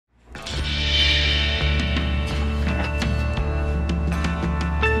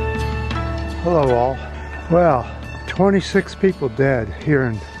Hello all. Well, 26 people dead here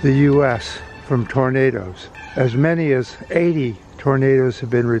in the U.S. from tornadoes. As many as 80 tornadoes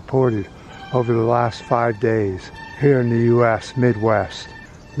have been reported over the last 5 days here in the U.S. Midwest.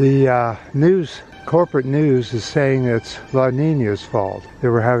 The corporate news is saying it's La Nina's fault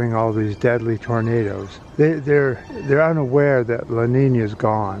that we're having all these deadly tornadoes. They're unaware that La Nina's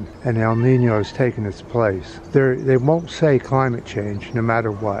gone and El Nino has taken its place. They won't say climate change no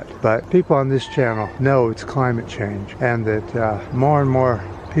matter what, but people on this channel know it's climate change and that more and more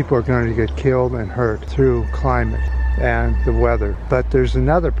people are going to get killed and hurt through climate and the weather. But there's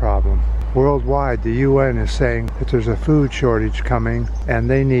another problem. Worldwide, the UN is saying that there's a food shortage coming and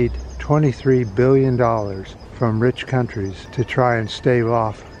they need $23 billion from rich countries to try and stave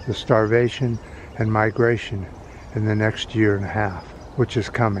off the starvation and migration in the next year and a half, which is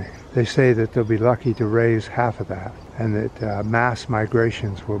coming. They say that they'll be lucky to raise half of that and that mass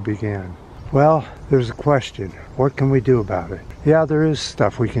migrations will begin. Well, there's a question. What can we do about it? Yeah, there is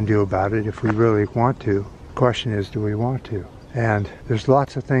stuff we can do about it if we really want to. The question is, do we want to? And there's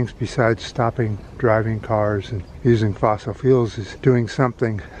lots of things besides stopping driving cars and using fossil fuels is doing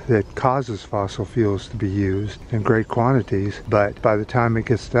something that causes fossil fuels to be used in great quantities, but by the time it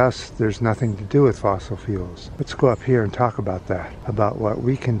gets to us, there's nothing to do with fossil fuels. Let's go up here and talk about that, about what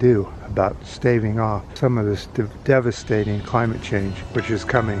we can do about staving off some of this devastating climate change, which is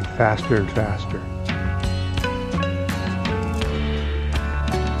coming faster and faster.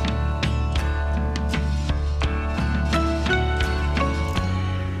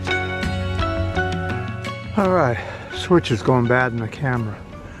 Alright, switch is going bad in the camera.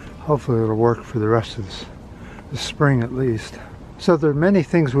 Hopefully it'll work for the rest of the spring at least. So there are many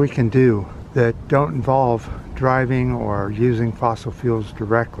things we can do that don't involve driving or using fossil fuels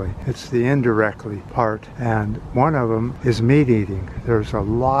directly. It's the indirectly part, and one of them is meat eating. There's a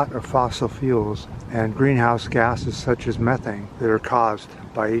lot of fossil fuels and greenhouse gases such as methane that are caused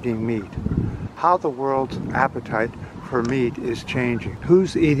by eating meat. How the world's appetite for meat is changing.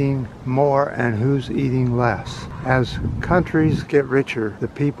 Who's eating more and who's eating less? As countries get richer, the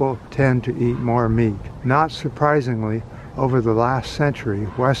people tend to eat more meat. Not surprisingly, over the last century,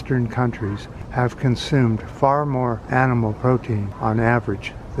 Western countries have consumed far more animal protein on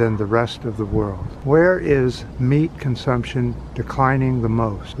average than the rest of the world. Where is meat consumption declining the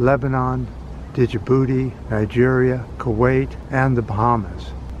most? Lebanon, Djibouti, Nigeria, Kuwait, and the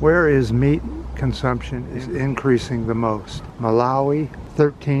Bahamas. Where is meat consumption is increasing the most? Malawi,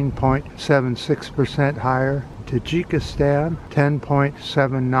 13.76% higher. Tajikistan,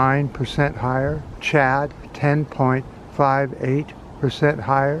 10.79% higher. Chad, 10.58%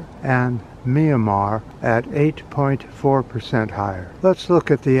 higher. And Myanmar at 8.4% higher. Let's look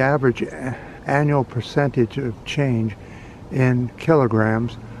at the average annual percentage of change in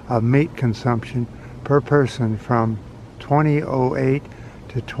kilograms of meat consumption per person from 2008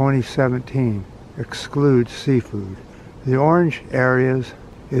 to 2017. Excludes seafood. The orange areas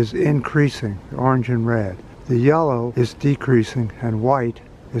is increasing, the orange and red. The yellow is decreasing and white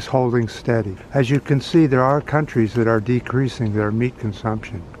is holding steady. As you can see, there are countries that are decreasing their meat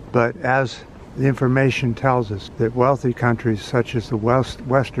consumption, but as the information tells us that wealthy countries such as the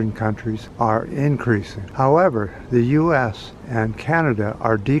Western countries are increasing. However, the US and Canada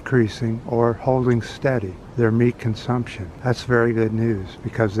are decreasing or holding steady their meat consumption. That's very good news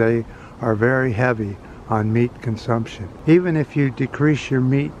because they are very heavy on meat consumption. Even if you decrease your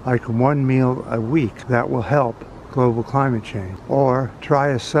meat like one meal a week, that will help global climate change. Or try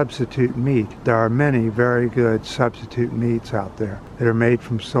a substitute meat. There are many very good substitute meats out there that are made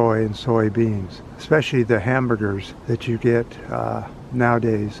from soy and soybeans. Especially the hamburgers that you get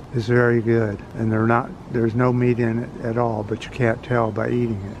nowadays is very good, and there's no meat in it at all, but you can't tell by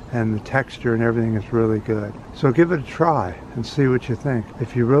eating it, and the texture and everything is really good. So give it a try and see what you think.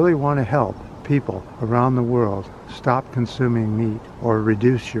 If you really want to help people around the world stop consuming meat or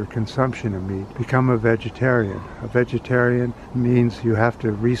reduce your consumption of meat, become a vegetarian. A vegetarian means you have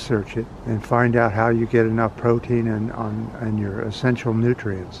to research it and find out how you get enough protein and your essential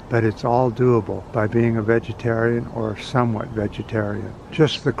nutrients. But it's all doable by being a vegetarian or somewhat vegetarian.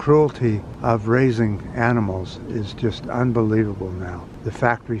 Just the cruelty of raising animals is just unbelievable now. The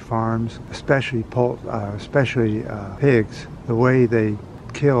factory farms, especially pigs, the way they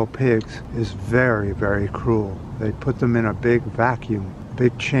kill pigs is very, very cruel. They put them in a big vacuum,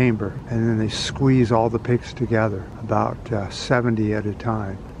 big chamber, and then they squeeze all the pigs together, about 70 at a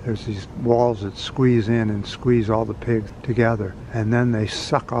time. There's these walls that squeeze in and squeeze all the pigs together, and then they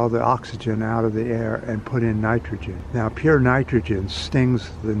suck all the oxygen out of the air and put in nitrogen. Now, pure nitrogen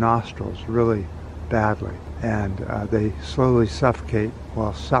stings the nostrils really badly. And they slowly suffocate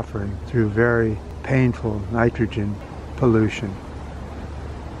while suffering through very painful nitrogen pollution.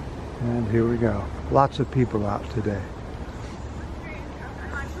 And here we go. Lots of people out today.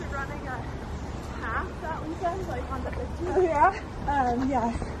 I'm actually running a half that weekend, like on the 15th.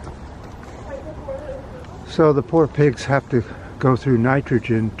 Yeah. So the poor pigs have to go through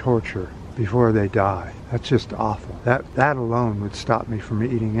nitrogen torture before they die. That's just awful. That alone would stop me from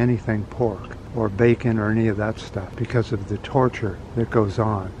eating anything pork or bacon or any of that stuff because of the torture that goes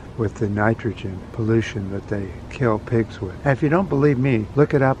on with the nitrogen pollution that they kill pigs with. And if you don't believe me,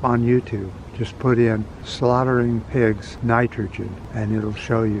 look it up on YouTube. Just put in slaughtering pigs nitrogen and it'll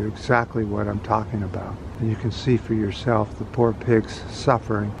show you exactly what I'm talking about. And you can see for yourself the poor pigs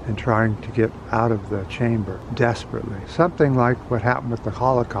suffering and trying to get out of the chamber desperately. Something like what happened with the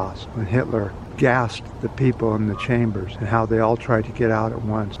Holocaust when Hitler gassed the people in the chambers and how they all tried to get out at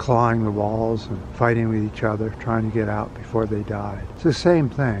once, clawing the walls and fighting with each other, trying to get out before they died. It's the same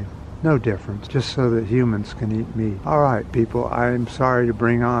thing. No difference, just so that humans can eat meat. All right, people, I'm sorry to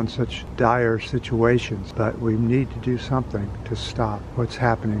bring on such dire situations, but we need to do something to stop what's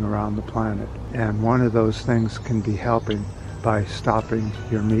happening around the planet. And one of those things can be helping by stopping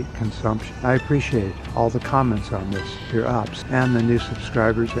your meat consumption. I appreciate all the comments on this, your ups, and the new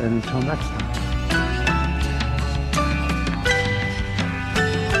subscribers, and until next time.